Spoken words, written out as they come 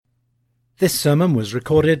This sermon was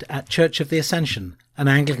recorded at Church of the Ascension, an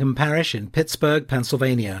Anglican parish in Pittsburgh,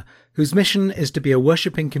 Pennsylvania, whose mission is to be a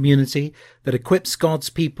worshipping community that equips God's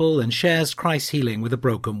people and shares Christ's healing with a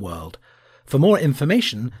broken world. For more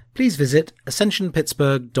information, please visit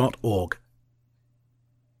ascensionpittsburgh.org.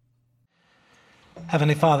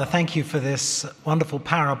 Heavenly Father, thank you for this wonderful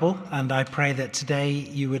parable, and I pray that today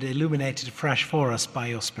you would illuminate it afresh for us by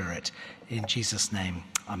your Spirit. In Jesus' name,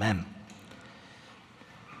 amen.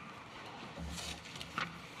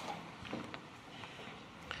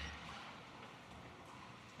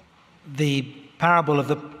 The parable of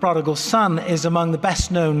the prodigal son is among the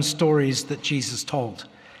best-known stories that Jesus told.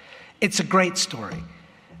 It's a great story.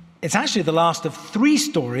 It's actually the last of three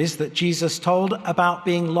stories that Jesus told about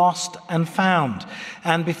being lost and found.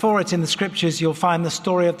 And before it in the scriptures, you'll find the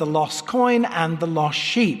story of the lost coin and the lost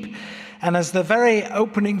sheep. And as the very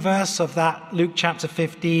opening verse of that Luke chapter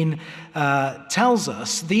 15 tells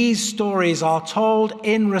us, these stories are told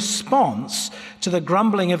in response to the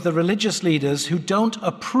grumbling of the religious leaders who don't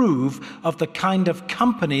approve of the kind of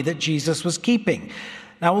company that Jesus was keeping.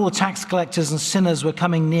 Now, all the tax collectors and sinners were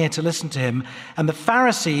coming near to listen to him, and the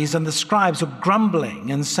Pharisees and the scribes were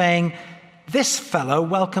grumbling and saying, "This fellow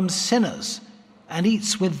welcomes sinners and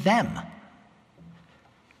eats with them."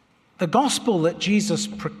 The gospel that Jesus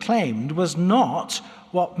proclaimed was not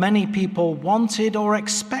what many people wanted or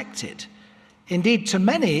expected. Indeed, to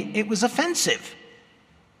many, it was offensive.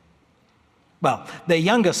 Well, the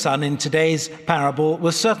younger son in today's parable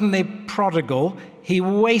was certainly prodigal. He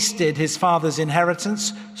wasted his father's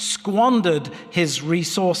inheritance, squandered his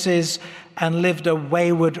resources, and lived a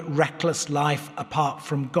wayward, reckless life apart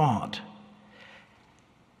from God.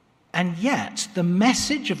 And yet, the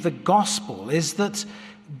message of the gospel is that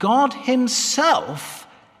God himself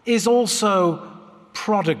is also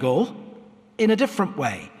prodigal in a different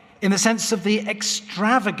way, in the sense of the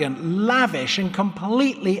extravagant, lavish, and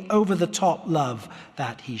completely over-the-top love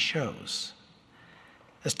that he shows.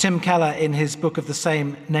 As Tim Keller in his book of the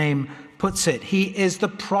same name puts it, he is the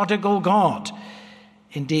prodigal God.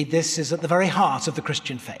 Indeed, this is at the very heart of the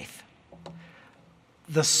Christian faith.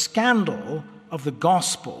 The scandal of the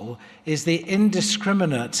gospel is the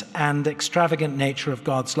indiscriminate and extravagant nature of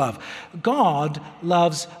God's love. God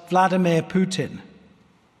loves Vladimir Putin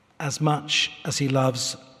as much as he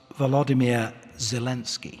loves Volodymyr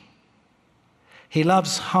Zelensky. He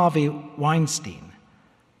loves Harvey Weinstein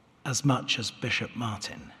as much as Bishop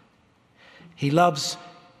Martin. He loves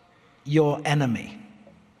your enemy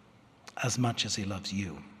as much as he loves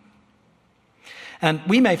you. And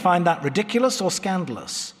we may find that ridiculous or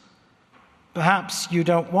scandalous. Perhaps you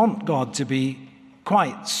don't want God to be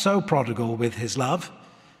quite so prodigal with his love.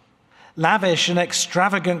 Lavish and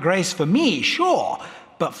extravagant grace for me, sure,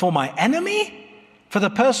 but for my enemy? For the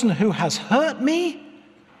person who has hurt me?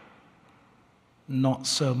 Not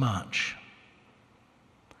so much.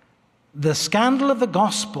 The scandal of the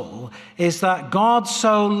gospel is that God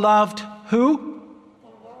so loved who?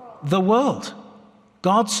 The world.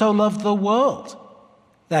 God so loved the world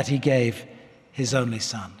that he gave his only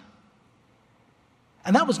son.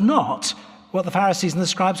 And that was not what the Pharisees and the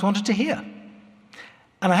scribes wanted to hear.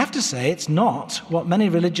 And I have to say, it's not what many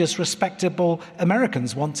religious, respectable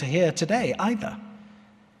Americans want to hear today either.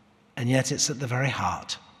 And yet it's at the very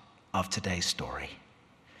heart of today's story.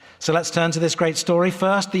 So let's turn to this great story.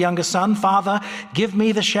 First, the younger son, "Father, give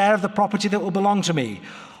me the share of the property that will belong to me."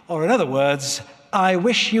 Or in other words, "I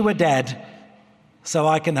wish you were dead so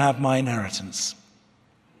I can have my inheritance."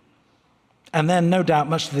 And then, no doubt,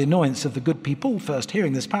 much to the annoyance of the good people first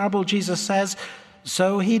hearing this parable, Jesus says,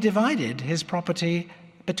 so he divided his property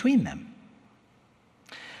between them.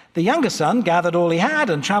 The younger son gathered all he had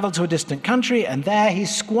and traveled to a distant country, and there he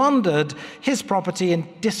squandered his property in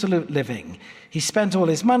dissolute living. He spent all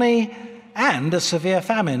his money, and a severe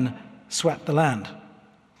famine swept the land.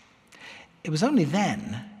 It was only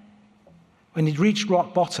then, when he'd reached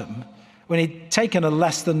rock bottom, when he'd taken a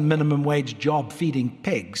less than minimum wage job feeding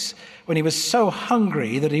pigs, when he was so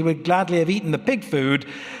hungry that he would gladly have eaten the pig food,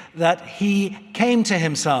 that he came to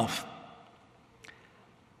himself.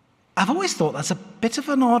 I've always thought that's a bit of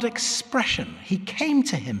an odd expression. He came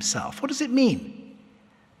to himself. What does it mean?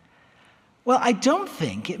 Well, I don't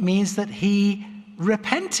think it means that he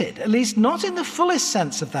repented, at least not in the fullest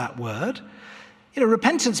sense of that word.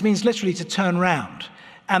 Repentance means literally to turn round.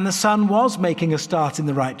 And the son was making a start in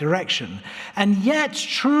the right direction. And yet,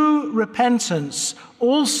 true repentance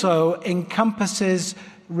also encompasses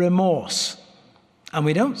remorse. And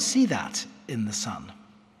we don't see that in the son.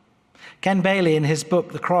 Ken Bailey, in his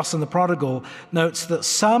book, The Cross and the Prodigal, notes that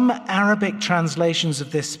some Arabic translations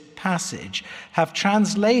of this passage have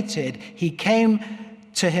translated, he came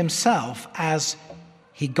to himself as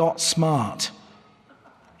he got smart.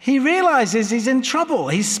 He realizes he's in trouble.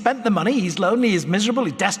 He's spent the money, he's lonely, he's miserable,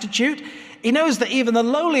 he's destitute. He knows that even the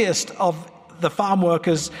lowliest of the farm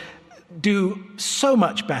workers do so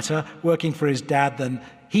much better working for his dad than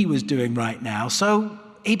he was doing right now. So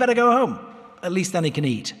he better go home. At least then he can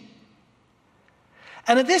eat.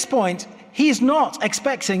 And at this point, he's not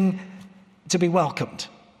expecting to be welcomed.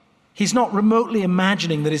 He's not remotely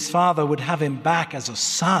imagining that his father would have him back as a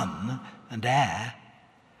son and heir.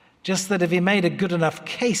 Just that if he made a good enough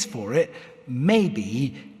case for it,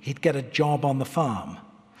 maybe he'd get a job on the farm.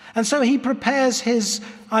 And so he prepares his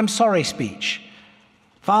 "I'm sorry" speech.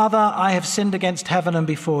 "Father, I have sinned against heaven and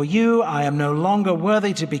before you. I am no longer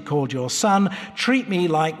worthy to be called your son. Treat me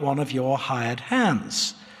like one of your hired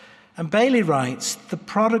hands." And Bailey writes, the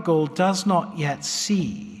prodigal does not yet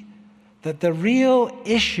see that the real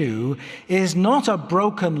issue is not a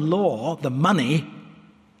broken law, the money,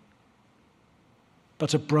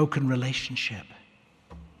 but a broken relationship.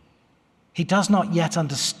 He does not yet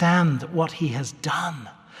understand what he has done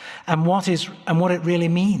and what it really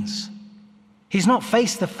means. He's not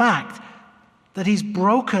faced the fact that he's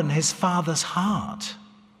broken his father's heart.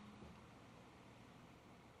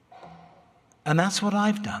 And that's what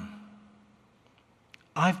I've done.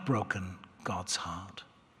 I've broken God's heart.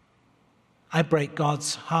 I break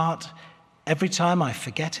God's heart every time I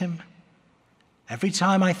forget him, every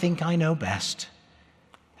time I think I know best,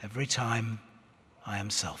 every time I am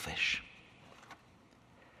selfish.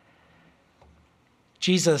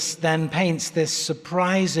 Jesus then paints this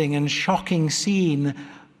surprising and shocking scene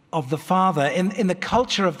of the father. In the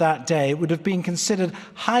culture of that day, it would have been considered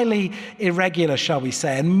highly irregular, shall we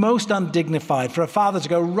say, and most undignified for a father to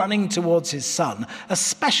go running towards his son,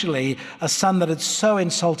 especially a son that had so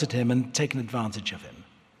insulted him and taken advantage of him.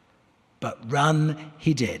 But run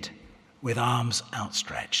he did, with arms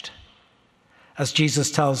outstretched. As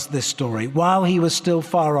Jesus tells this story, while he was still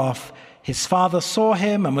far off, his father saw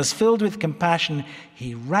him and was filled with compassion.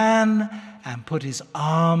 He ran and put his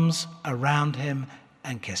arms around him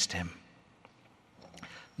and kissed him.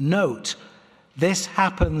 Note, this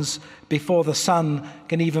happens before the son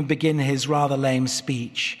can even begin his rather lame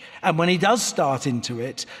speech. And when he does start into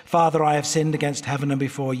it, "Father, I have sinned against heaven and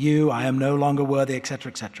before you. I am no longer worthy,"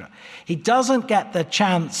 etc., etc. He doesn't get the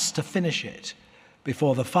chance to finish it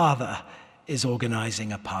before the father is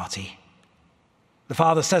organizing a party. The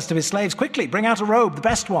father says to his slaves, "Quickly, bring out a robe, the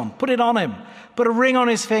best one, put it on him. Put a ring on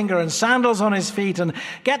his finger and sandals on his feet, and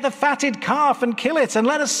get the fatted calf and kill it, and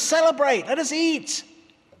let us celebrate, let us eat.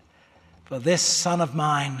 For this son of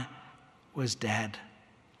mine was dead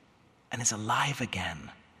and is alive again.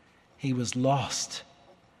 He was lost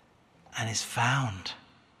and is found."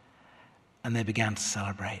 And they began to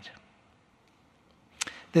celebrate.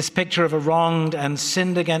 This picture of a wronged and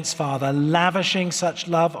sinned against father lavishing such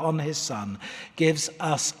love on his son gives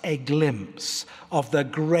us a glimpse of the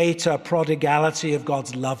greater prodigality of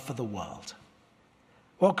God's love for the world.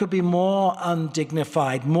 What could be more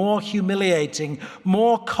undignified, more humiliating,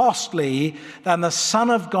 more costly than the Son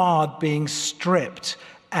of God being stripped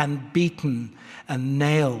and beaten and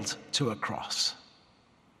nailed to a cross?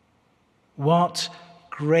 What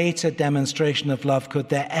greater demonstration of love could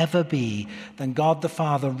there ever be than God the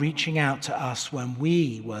Father reaching out to us when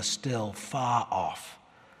we were still far off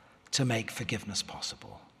to make forgiveness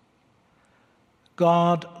possible?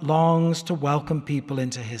 God longs to welcome people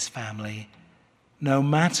into his family, no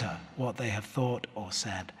matter what they have thought or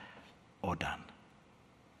said or done.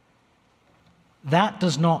 That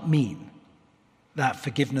does not mean that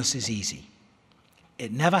forgiveness is easy.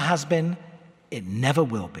 It never has been, it never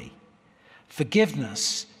will be.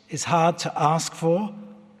 Forgiveness is hard to ask for.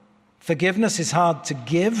 Forgiveness is hard to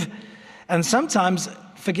give. And sometimes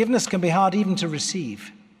forgiveness can be hard even to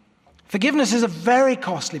receive. Forgiveness is a very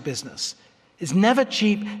costly business. It's never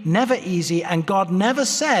cheap, never easy, and God never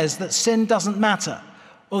says that sin doesn't matter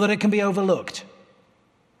or that it can be overlooked.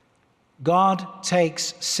 God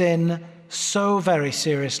takes sin so very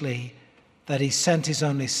seriously that he sent his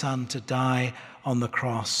only son to die on the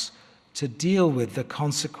cross to deal with the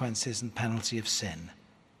consequences and penalty of sin,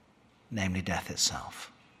 namely death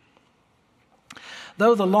itself.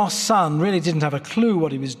 Though the lost son really didn't have a clue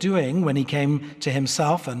what he was doing when he came to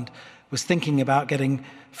himself and was thinking about getting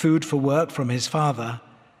food for work from his father,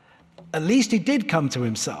 at least he did come to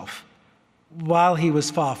himself while he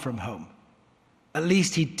was far from home. At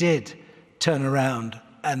least he did turn around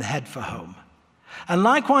and head for home. And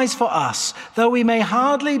likewise for us, though we may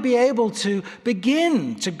hardly be able to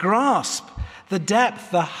begin to grasp the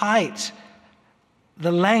depth, the height,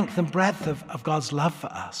 the length and breadth of God's love for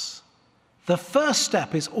us, the first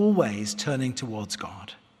step is always turning towards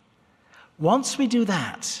God. Once we do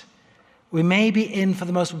that, we may be in for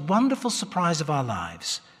the most wonderful surprise of our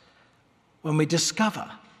lives when we discover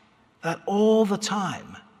that all the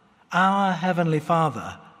time our Heavenly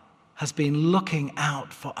Father has been looking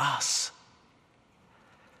out for us.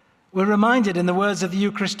 We're reminded in the words of the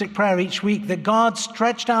Eucharistic prayer each week that God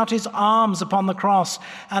stretched out his arms upon the cross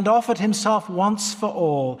and offered himself once for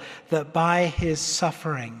all, that by his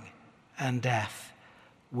suffering and death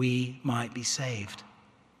we might be saved.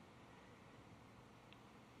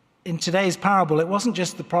 In today's parable, it wasn't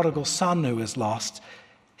just the prodigal son who was lost.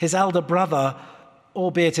 His elder brother,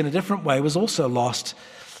 albeit in a different way, was also lost.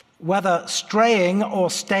 Whether straying or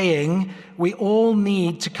staying, we all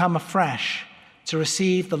need to come afresh to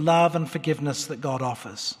receive the love and forgiveness that God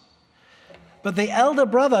offers. But the elder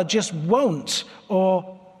brother just won't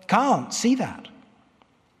or can't see that.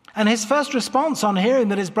 And his first response on hearing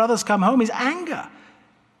that his brothers come home is anger.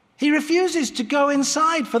 He refuses to go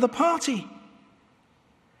inside for the party.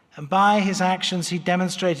 And by his actions, he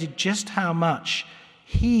demonstrated just how much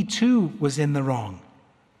he too was in the wrong.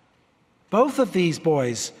 Both of these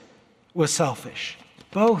boys were selfish.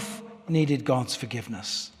 Both needed God's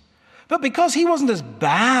forgiveness. But because he wasn't as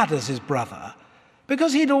bad as his brother,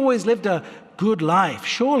 because he'd always lived a good life,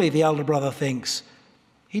 surely the elder brother thinks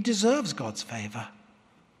he deserves God's favor.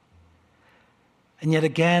 And yet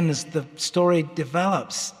again, as the story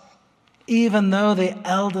develops, even though the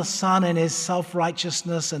elder son in his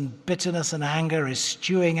self-righteousness and bitterness and anger is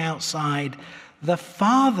stewing outside, the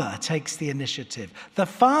father takes the initiative. The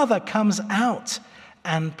father comes out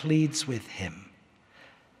and pleads with him.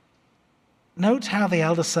 Note how the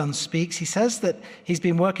elder son speaks. He says that he's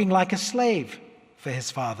been working like a slave for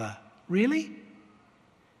his father. Really?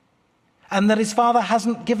 And that his father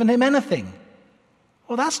hasn't given him anything.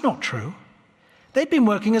 Well, that's not true. They'd been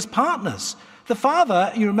working as partners. The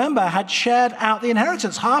father, you remember, had shared out the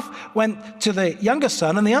inheritance. Half went to the younger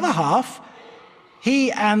son, and the other half,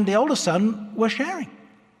 he and the older son were sharing.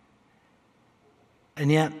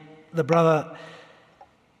 And yet,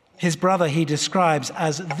 his brother he describes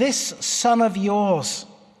as this son of yours.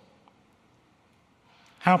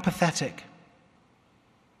 How pathetic.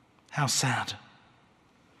 How sad.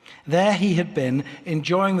 There he had been,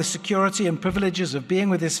 enjoying the security and privileges of being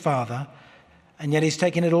with his father, and yet he's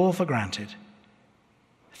taken it all for granted,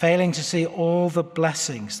 failing to see all the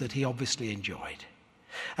blessings that he obviously enjoyed.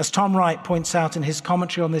 As Tom Wright points out in his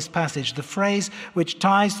commentary on this passage, the phrase which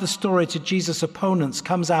ties the story to Jesus' opponents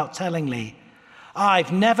comes out tellingly.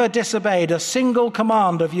 I've never disobeyed a single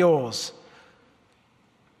command of yours.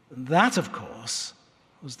 And that, of course,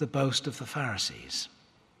 was the boast of the Pharisees.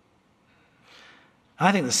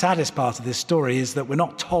 I think the saddest part of this story is that we're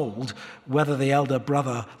not told whether the elder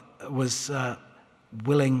brother was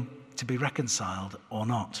willing to be reconciled or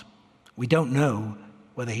not. We don't know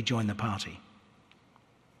whether he joined the party.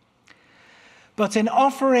 But in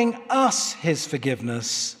offering us his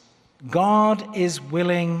forgiveness, God is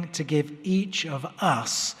willing to give each of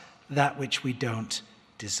us that which we don't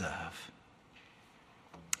deserve.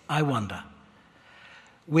 I wonder,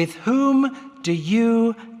 with whom do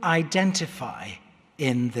you identify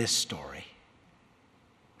in this story?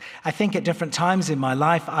 I think at different times in my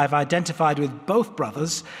life I've identified with both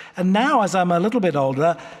brothers, and now as I'm a little bit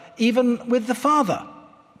older, even with the father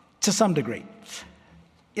to some degree.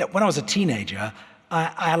 When I was a teenager, I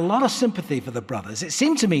had a lot of sympathy for the brothers. It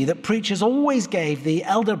seemed to me that preachers always gave the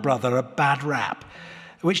elder brother a bad rap,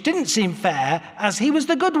 which didn't seem fair as he was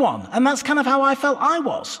the good one, and that's kind of how I felt I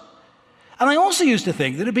was. And I also used to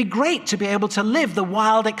think that it'd be great to be able to live the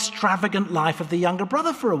wild, extravagant life of the younger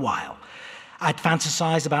brother for a while. I'd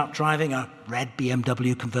fantasize about driving a red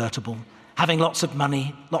BMW convertible, having lots of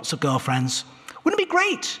money, lots of girlfriends. Wouldn't it be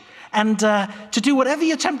great? And to do whatever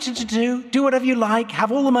you're tempted to do whatever you like,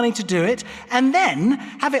 have all the money to do it, and then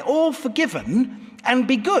have it all forgiven and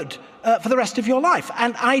be good for the rest of your life.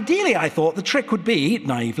 And ideally, I thought the trick would be,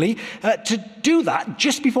 naively, to do that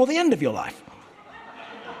just before the end of your life.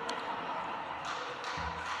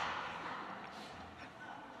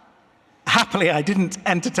 Happily, I didn't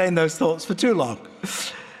entertain those thoughts for too long.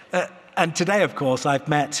 And today, of course, I've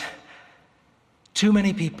met too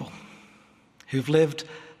many people who've lived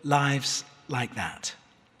lives like that,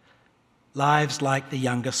 lives like the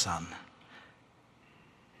younger son,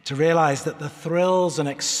 to realize that the thrills and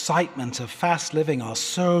excitement of fast living are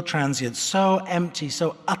so transient, so empty,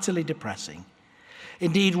 so utterly depressing.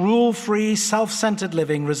 Indeed, rule-free, self-centered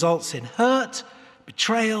living results in hurt,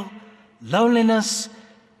 betrayal, loneliness,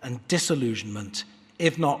 and disillusionment,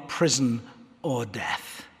 if not prison or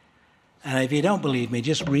death. And if you don't believe me,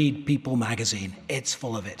 just read People magazine. It's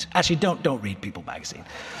full of it. Actually, don't read People magazine.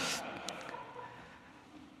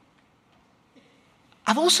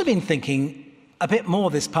 I've also been thinking a bit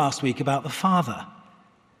more this past week about the Father.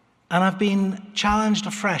 And I've been challenged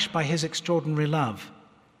afresh by his extraordinary love.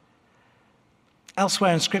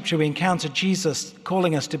 Elsewhere in Scripture, we encounter Jesus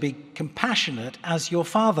calling us to be compassionate as your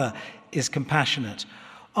Father is compassionate.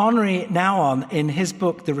 Henri Nouwen, in his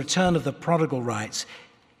book, The Return of the Prodigal, writes,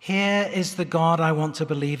 "Here is the God I want to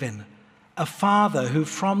believe in, a Father who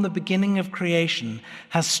from the beginning of creation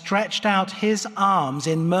has stretched out his arms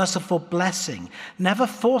in merciful blessing, never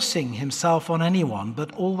forcing himself on anyone,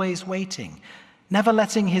 but always waiting, never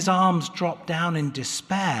letting his arms drop down in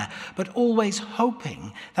despair, but always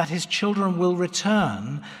hoping that his children will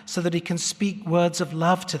return so that he can speak words of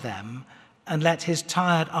love to them and let his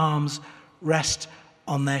tired arms rest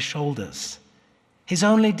on their shoulders. His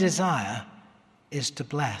only desire is to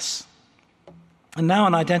bless." And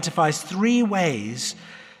Nouwen identifies 3 ways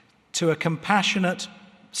to a compassionate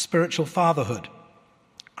spiritual fatherhood: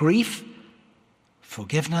 grief,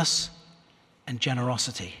 forgiveness, and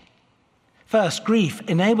generosity. First, grief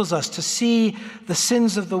enables us to see the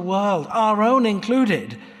sins of the world, our own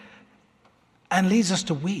included, and leads us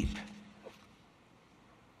to weep.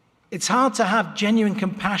 It's hard to have genuine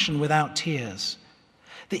compassion without tears.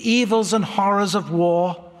 The evils and horrors of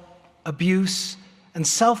war, abuse, and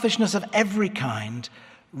selfishness of every kind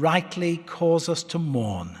rightly cause us to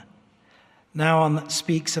mourn. Nouwen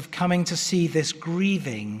speaks of coming to see this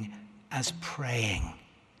grieving as praying.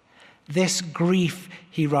 This grief,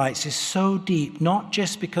 he writes, is so deep, not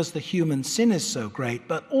just because the human sin is so great,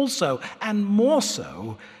 but also, and more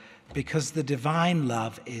so, because the divine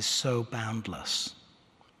love is so boundless.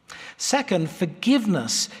 Second,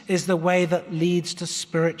 forgiveness is the way that leads to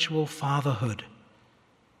spiritual fatherhood.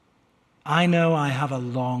 I know I have a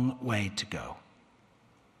long way to go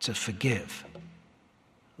to forgive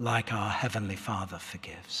like our Heavenly Father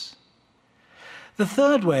forgives. The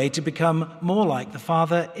third way to become more like the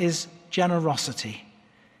Father is generosity.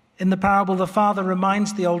 In the parable, the father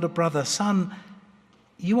reminds the older brother, "Son,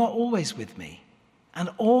 you are always with me, and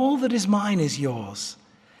all that is mine is yours."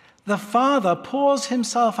 The father pours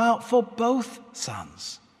himself out for both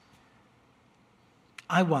sons.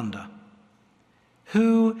 I wonder,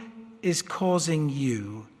 who is causing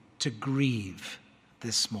you to grieve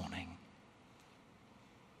this morning?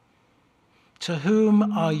 To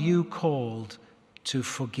whom are you called to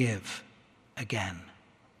forgive again?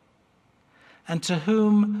 And to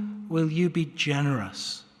whom will you be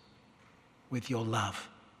generous with your love?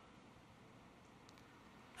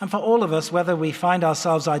 And for all of us, whether we find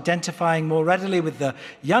ourselves identifying more readily with the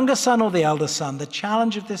younger son or the elder son, the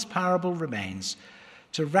challenge of this parable remains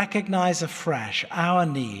to recognize afresh our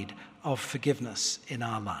need of forgiveness in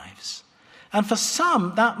our lives. And for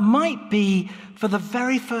some, that might be for the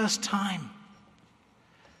very first time.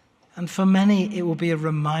 And for many, it will be a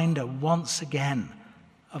reminder once again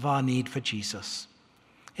of our need for Jesus.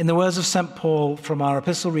 In the words of St. Paul from our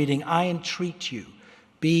epistle reading, "I entreat you,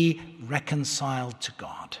 be reconciled to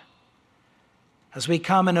God." As we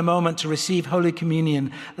come in a moment to receive Holy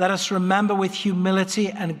Communion, let us remember with humility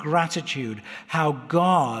and gratitude how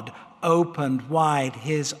God opened wide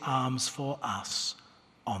his arms for us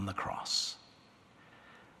on the cross.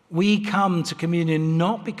 We come to communion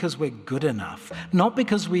not because we're good enough, not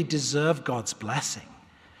because we deserve God's blessing,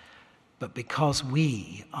 but because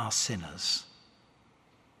we are sinners.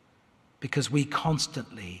 Because we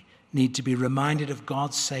constantly need to be reminded of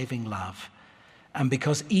God's saving love, and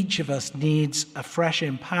because each of us needs a fresh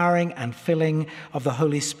empowering and filling of the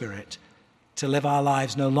Holy Spirit to live our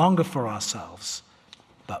lives no longer for ourselves,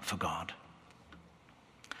 but for God.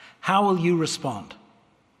 How will you respond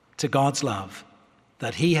to God's love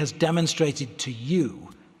that he has demonstrated to you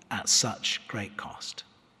at such great cost?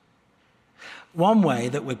 One way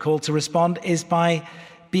that we're called to respond is by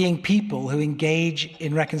being people who engage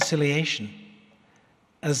in reconciliation.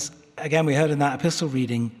 As again we heard in that epistle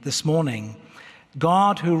reading this morning,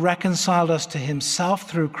 God, who reconciled us to himself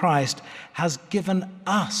through Christ, has given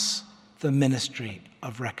us the ministry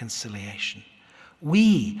of reconciliation.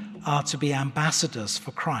 We are to be ambassadors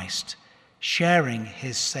for Christ, sharing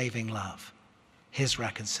his saving love, his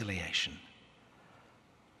reconciliation.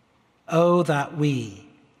 Oh, that we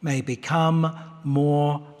may become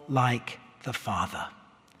more like the Father,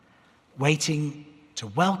 waiting to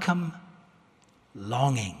welcome,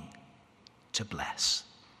 longing to bless.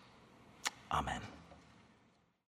 Amen.